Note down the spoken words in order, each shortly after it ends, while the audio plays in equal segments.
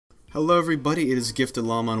Hello everybody, it is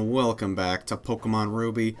GiftedLlama and welcome back to Pokemon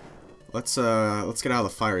Ruby. Let's get out of the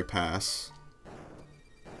fiery pass.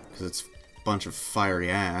 Cause it's a bunch of fiery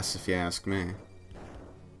ass, if you ask me.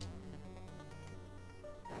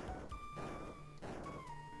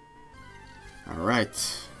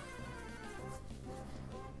 Alright.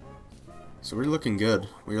 So we're looking good.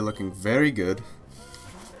 We are looking very good.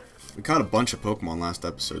 We caught a bunch of Pokemon last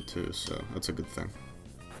episode too, so that's a good thing.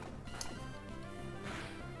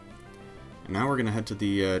 And now we're gonna head to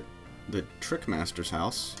the Trickmaster's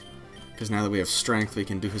house, because now that we have strength, we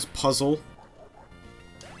can do his puzzle,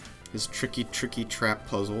 his tricky trap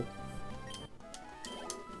puzzle,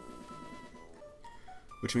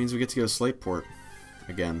 which means we get to go to Slateport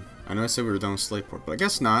again. I know I said we were done with Slateport, but I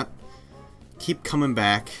guess not. Keep coming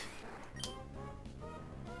back.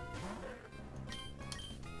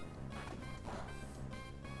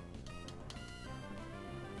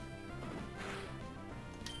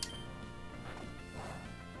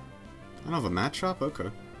 I don't have a match shop? Okay.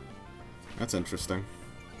 That's interesting.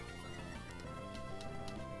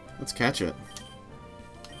 Let's catch it.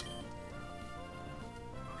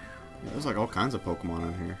 Yeah, there's like all kinds of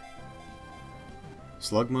Pokemon in here.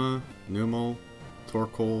 Slugma, Numel,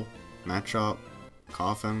 Torkoal, Machop,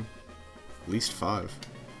 Coffin. At least 5.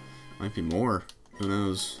 Might be more. Who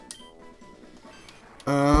knows?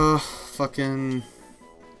 Fucking...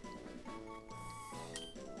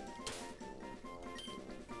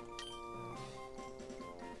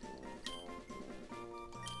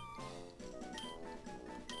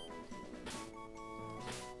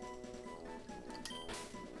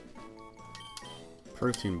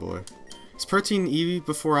 Protein Boy. Is Protein E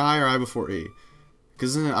before I or I before E?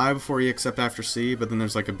 Because isn't it I before E except after C, but then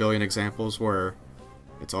there's like a billion examples where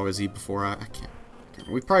it's always E before I? I can't.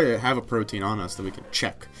 We probably have a protein on us that we can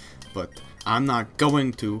check, but I'm not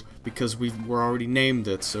going to because we're already named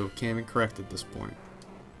it, so it can't be corrected at this point.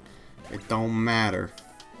 It don't matter.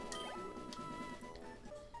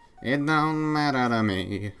 It don't matter to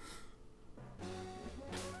me.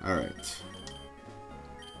 Alright.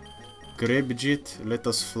 Grebjit, let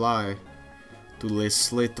us fly to Le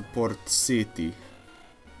Slateport City,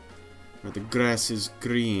 where the grass is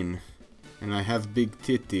green, and I have big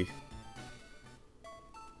titty.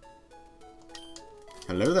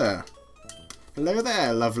 Hello there. Hello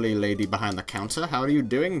there, lovely lady behind the counter. How are you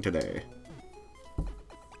doing today?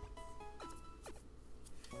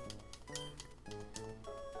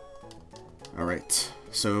 Alright,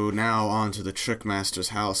 so now on to the Trickmaster's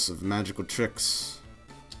house of magical tricks.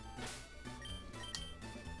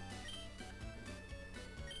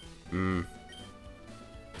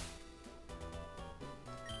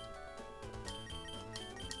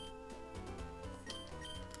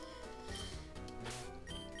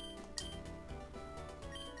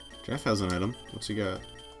 Jeff has an item. What's he got?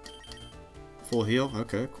 Full heal?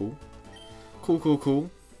 Okay, cool. Cool.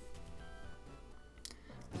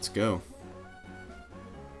 Let's go.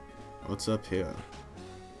 What's up here?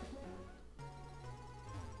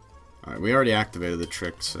 Alright, we already activated the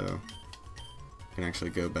trick, so I can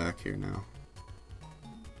actually go back here now.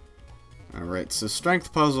 Alright, so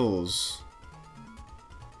strength puzzles.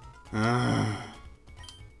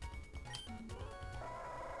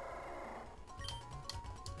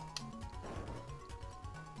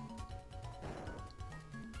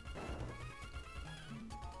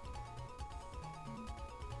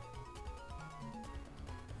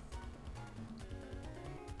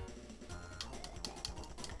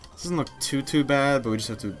 This doesn't look too bad, but we just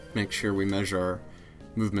have to make sure we measure our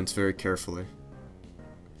movements very carefully.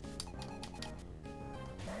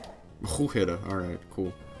 Oh, hit her. Alright,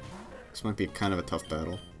 cool. This might be kind of a tough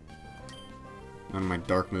battle. None of my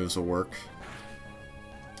dark moves will work.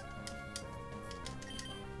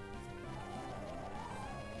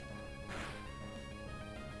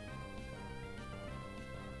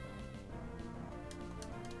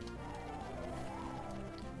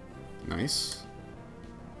 Nice.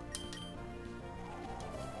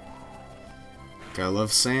 Gotta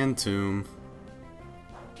love Sand Tomb.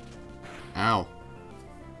 Ow.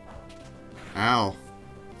 Ow.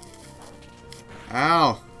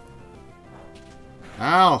 Ow.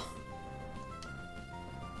 Ow.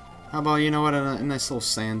 How about, you know what, a nice little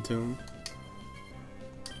Sand Tomb?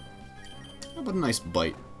 How about a nice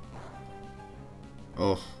bite?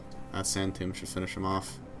 Oh, that Sand Tomb should finish him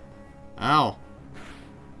off. Ow.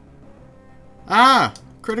 Ah!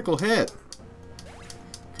 Critical hit.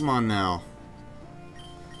 Come on now.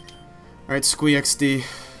 Alright, SqueeXD.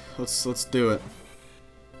 Let's do it.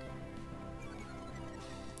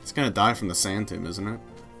 It's gonna die from the Sand Tomb, isn't it?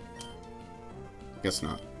 Guess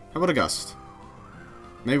not. How about a Gust?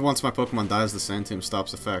 Maybe once my Pokemon dies, the Sand Tomb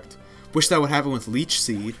stops effect. Wish that would happen with Leech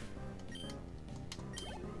Seed.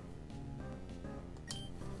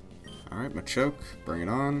 Alright, Machoke. Bring it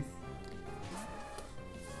on.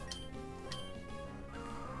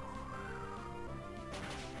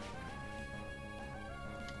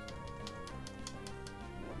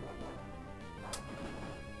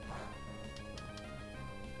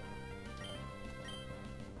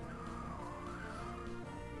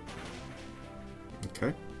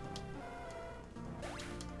 Okay.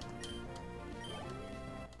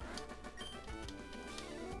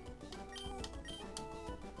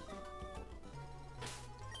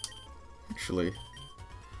 Actually, you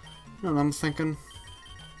know what I'm thinking?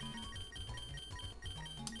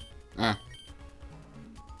 Ah.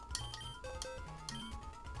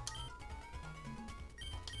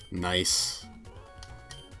 Nice.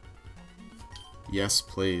 Yes,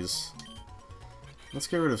 please. Let's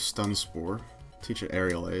get rid of Stun Spore. Teach it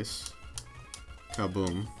Aerial Ace.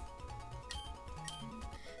 Kaboom.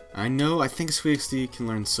 I know, I think Sweet XD can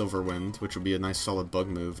learn Silver Wind, which would be a nice solid bug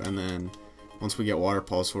move, and then once we get Water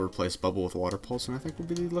Pulse, we'll replace Bubble with Water Pulse, and I think we'll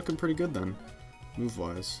be looking pretty good then,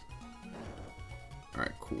 move-wise.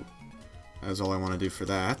 Alright, cool. That's all I want to do for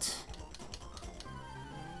that.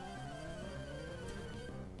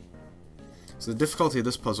 So the difficulty of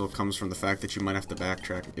this puzzle comes from the fact that you might have to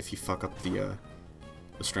backtrack if you fuck up the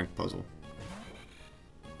strength puzzle.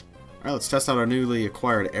 Alright, let's test out our newly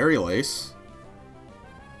acquired Aerial Ace.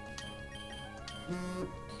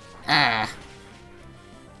 Ah!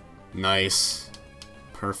 Nice.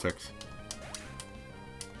 Perfect.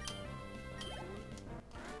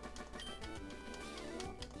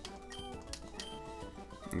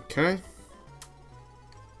 Okay.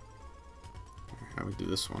 How do we do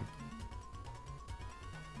this one?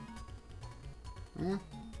 Eh.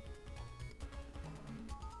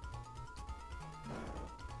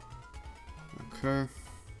 Okay.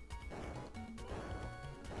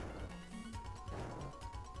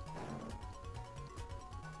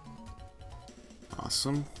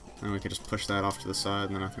 Awesome. And we can just push that off to the side,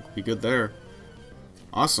 and then I think we'll be good there.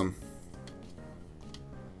 Awesome.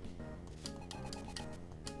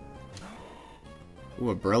 Ooh,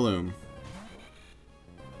 a Breloom.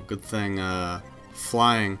 Good thing,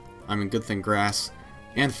 good thing Grass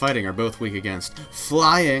and Fighting are both weak against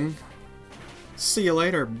Flying! See you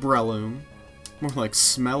later, Breloom. More like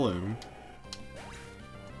Smelloom.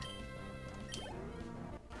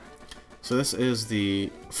 So this is the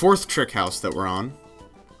 4th trick house that we're on.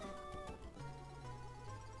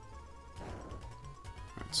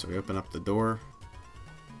 Alright, so we open up the door.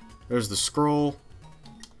 There's the scroll.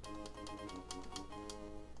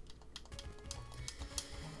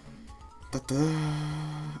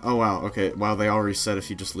 Oh wow, okay. Wow, they all reset if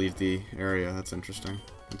you just leave the area. That's interesting.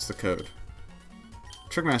 That's the code.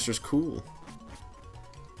 Trickmaster's cool.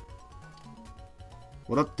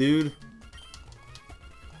 What up, dude?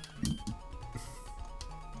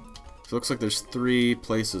 So it looks like there's 3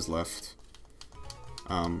 places left.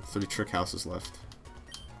 3 trick houses left.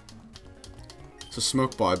 So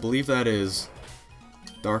Smoke Ball, I believe that is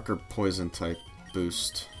darker poison type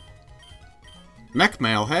boost. Mech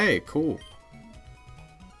Mail, hey, cool.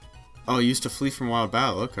 Oh, you used to flee from wild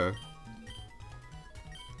battle, okay.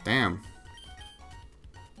 Damn.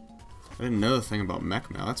 I didn't know the thing about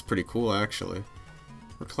Mech Mail. That's pretty cool, actually.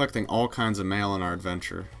 We're collecting all kinds of mail in our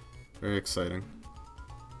adventure. Very exciting.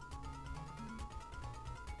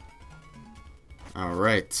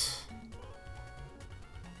 Alright. So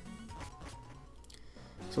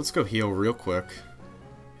let's go heal real quick.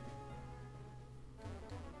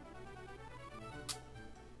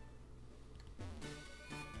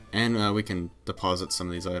 And we can deposit some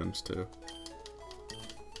of these items too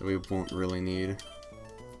that we won't really need.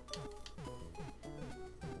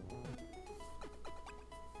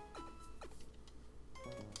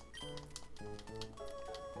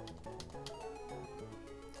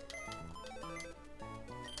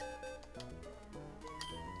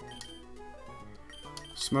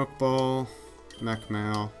 Smoke Ball, Mech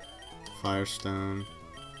Mail, Firestone.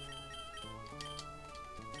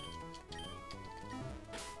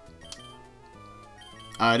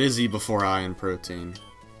 It is E before I in Protein.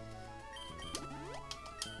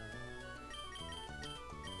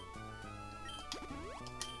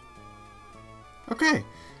 Okay.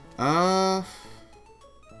 Let's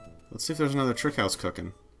see if there's another trick house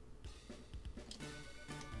cooking.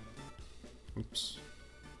 Oops.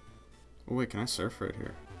 Oh wait, can I surf right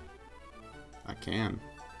here? I can.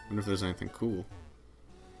 Wonder if there's anything cool.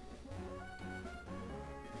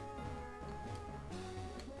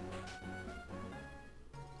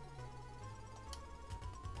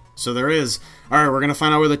 So there is. Alright, we're going to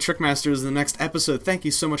find out where the Trickmaster is in the next episode. Thank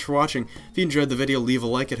you so much for watching. If you enjoyed the video, leave a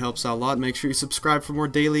like. It helps out a lot. Make sure you subscribe for more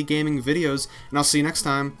daily gaming videos. And I'll see you next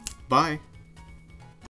time. Bye.